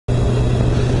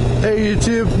Hey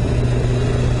YouTube.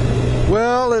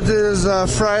 Well, it is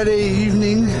Friday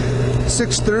evening,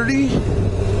 6:30.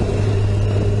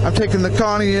 I'm taking the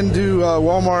Connie into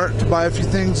Walmart to buy a few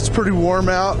things. It's pretty warm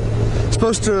out. It's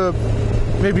supposed to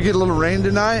maybe get a little rain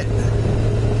tonight.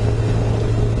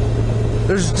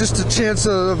 There's just a chance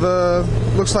of,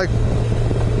 looks like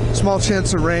small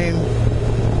chance of rain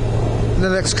in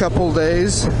the next couple of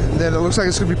days. And then it looks like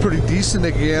it's going to be pretty decent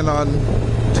again on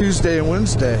Tuesday and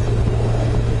Wednesday,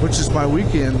 which is my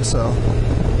weekend, so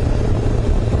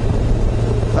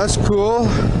that's cool.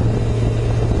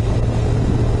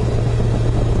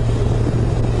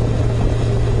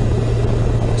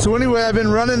 So anyway, I've been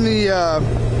running the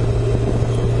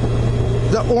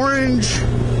orange.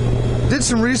 Did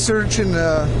some research in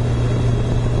the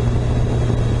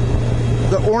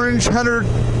orange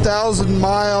 100,000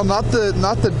 mile, not the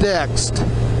Dext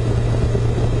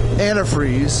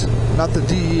antifreeze, not the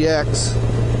DEX,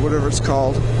 whatever it's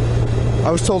called. I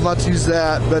was told not to use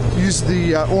that, but use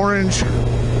the orange,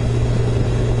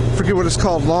 forget what it's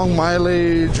called, long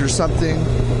mileage or something.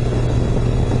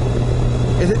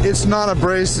 It's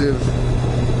non-abrasive,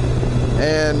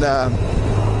 and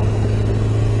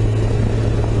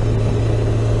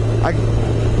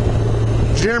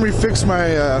Jeremy fixed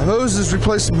my hoses,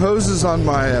 replaced some hoses on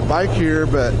my bike here,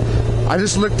 but I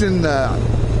just looked in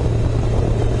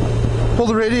pulled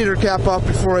the radiator cap off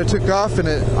before I took off, and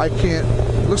it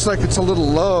looks like it's a little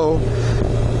low.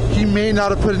 He may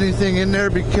not have put anything in there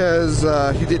because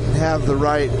he didn't have the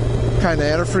right kind of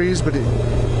antifreeze, but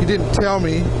he didn't tell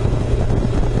me.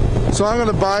 So I'm going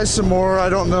to buy some more. I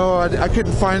don't know. I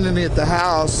couldn't find any at the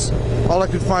house. All I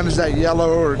could find is that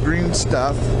yellow or green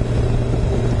stuff,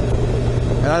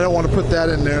 and I don't want to put that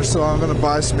in there, so I'm going to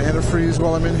buy some antifreeze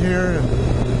while I'm in here,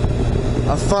 and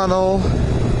a funnel.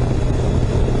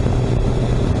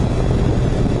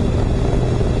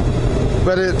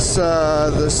 But it's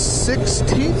the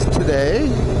 16th today,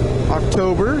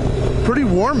 October. Pretty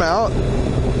warm out.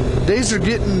 Days are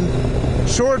getting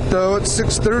short though. It's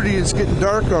 6:30. It's getting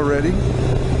dark already.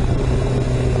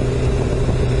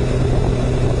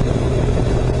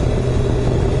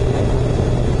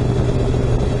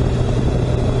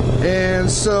 And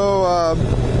so,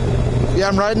 yeah,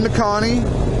 I'm riding the Connie.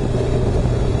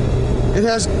 It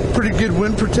has pretty good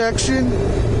wind protection.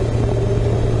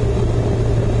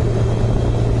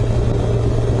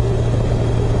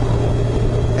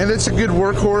 And it's a good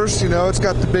workhorse, you know. It's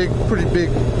got the pretty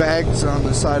big bags on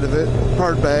the side of it,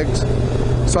 hard bags,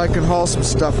 so I can haul some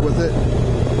stuff with it.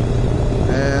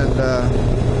 And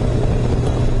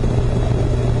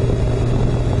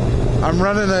I'm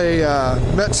running a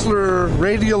Metzler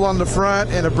radial on the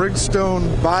front and a Brigstone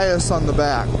bias on the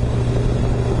back.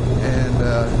 And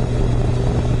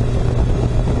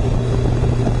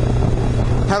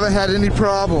haven't had any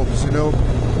problems, you know.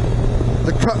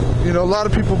 A lot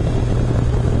of people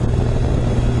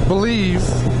believe,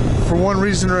 for one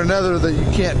reason or another, that you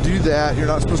can't do that. You're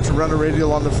not supposed to run a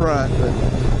radial on the front. But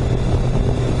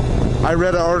I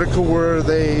read an article where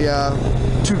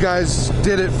two guys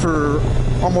did it for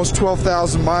almost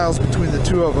 12,000 miles between the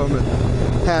two of them and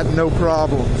had no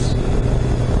problems.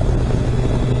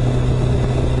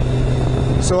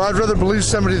 So I'd rather believe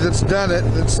somebody that's done it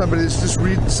than somebody that's just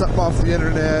reading something off the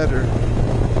internet.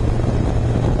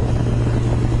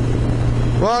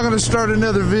 Well, I'm going to start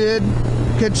another vid.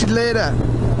 Catch you later.